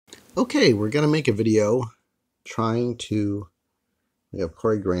Okay, we're going to make a video trying to make a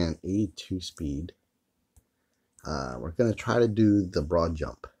Corey Grant 82 speed. We're going to try to do the broad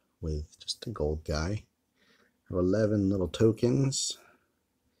jump with just a gold guy. I have 11 little tokens.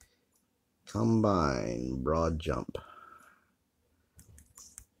 Combine broad jump.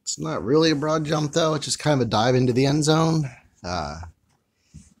 It's not really a broad jump though, it's just kind of a dive into the end zone.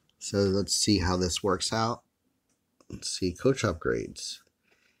 So let's see how this works out. Let's see, coach upgrades.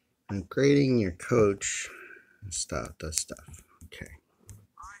 Upgrading your coach stuff does stuff. Okay.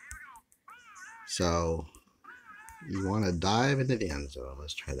 So you want to dive into the end zone.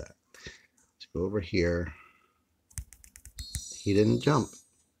 Let's try that. Let's go over here. He didn't jump.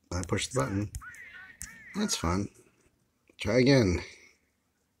 I pushed the button. That's fun. Try again.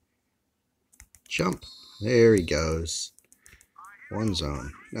 Jump. There he goes. One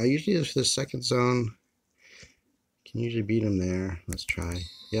zone. Now usually if the second zone, can usually beat him there. Let's try.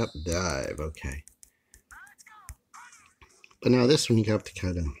 Yep, dive. Okay. But now this one you have to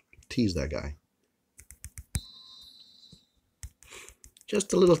kind of tease that guy.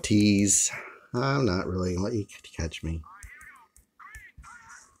 Just a little tease. I'm not really gonna let you catch me.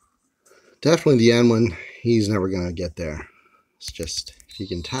 Definitely the end one, he's never gonna get there. It's just if you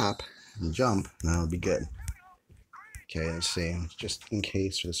can tap and jump, that'll be good. Okay, let's see. Just in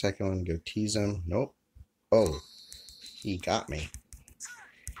case for the second one, go tease him. Nope. Oh, he got me.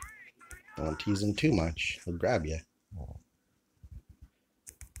 Don't tease him too much. He'll grab you.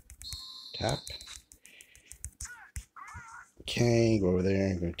 Tap. Okay, go over there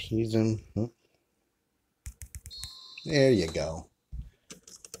and go tease him. Oh. There you go.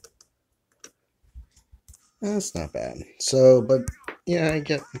 That's not bad. So, but yeah, I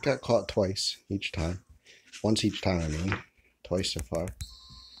got caught twice each time. Once each time, I mean. Twice so far.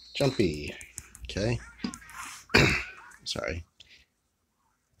 Jumpy. Okay. Sorry.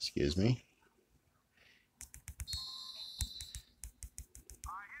 Excuse me.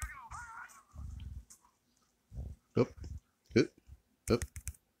 Oop. Oop. Oop.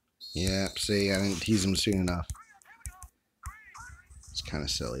 Yeah, see, I didn't tease him soon enough. It's kind of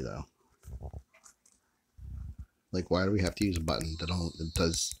silly, though. Like, why do we have to use a button that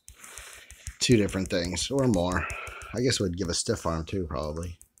does two different things or more? I guess it would give a stiff arm too,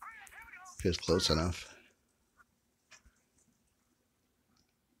 probably, if it was close enough.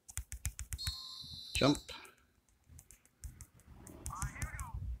 Jump.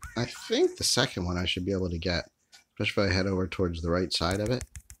 I think the second one I should be able to get, especially if I head over towards the right side of it.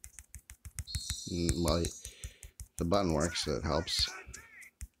 Well, the button works, so it helps.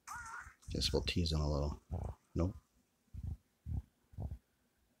 Guess we'll tease him a little. Nope.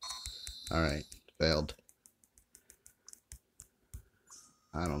 Alright, failed.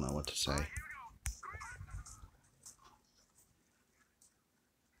 I don't know what to say.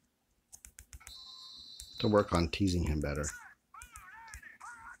 To work on teasing him better.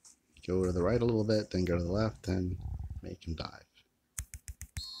 Go to the right a little bit, then go to the left, then make him dive.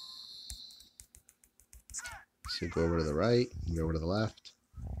 So go over to the right, and go over to the left,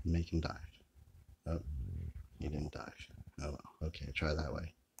 and make him dive. Oh, he didn't dive. Oh, okay, try that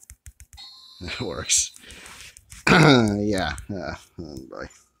way. That works. Yeah. Oh boy.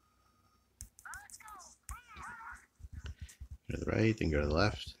 Go to the right, then go to the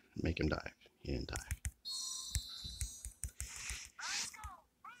left, make him dive. He didn't dive.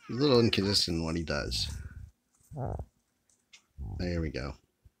 He's a little inconsistent in what he does. There we go.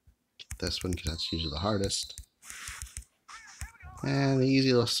 Get this one because that's usually the hardest. And the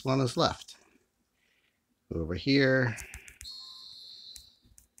easiest one is left. Go over here.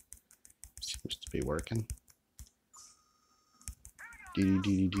 Seems to be working.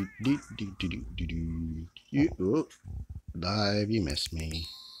 Oh, dive, you missed me.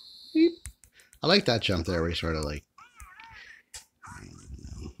 I like that jump there where he sort of like, I don't even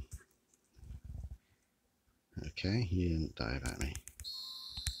know. Okay, he didn't dive at me.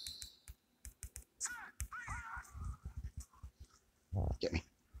 Get me.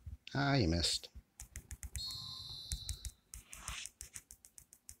 Ah, you missed.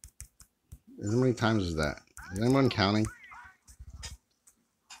 How many times is that? Is anyone counting?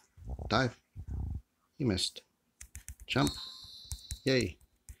 Dive. You missed. Jump. Yay.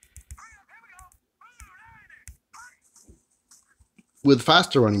 With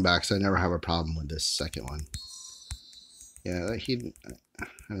faster running backs, I never have a problem with this second one. Yeah, I didn't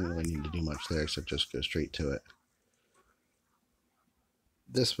really need to do much there except just go straight to it.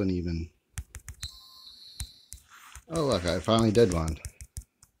 This one even. Oh, look, I finally did one.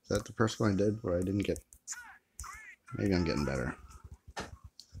 Is that the first one I did where I didn't get? Maybe I'm getting better.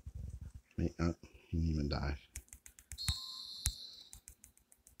 Wait, oh, he didn't even dive.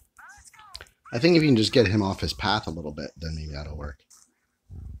 I think if you can just get him off his path a little bit, then maybe that'll work.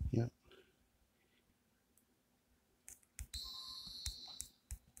 Yep.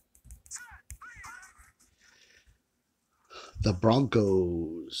 The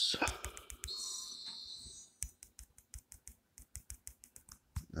Broncos.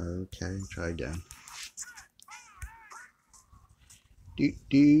 Okay, try again. Do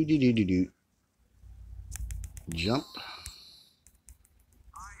do do do do do. Jump.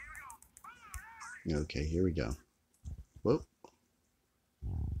 Okay, here we go. Whoop.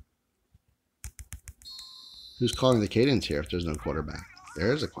 Who's calling the cadence here if there's no quarterback?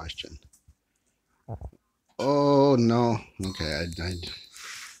 There's a question. Oh, no. Okay, I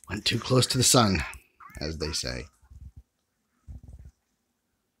went too close to the sun, as they say.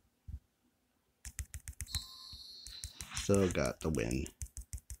 Still got the win.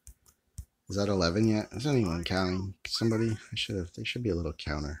 Is that 11 yet? Is anyone counting? Somebody? They should be a little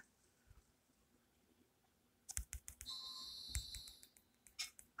counter.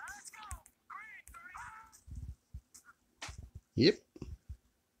 Yep.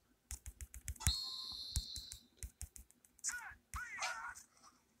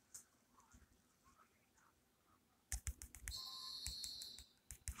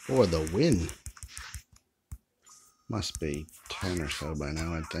 For the win. Must be 10 or so by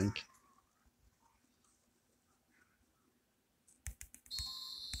now, I think.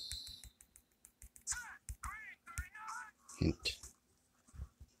 Hint.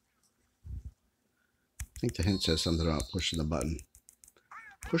 I think the hint says something about pushing the button.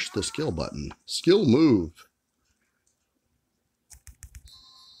 Push the skill button. Skill move.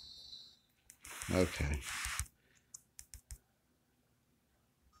 Okay.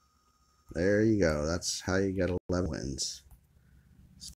 There you go. That's how you get 11 wins.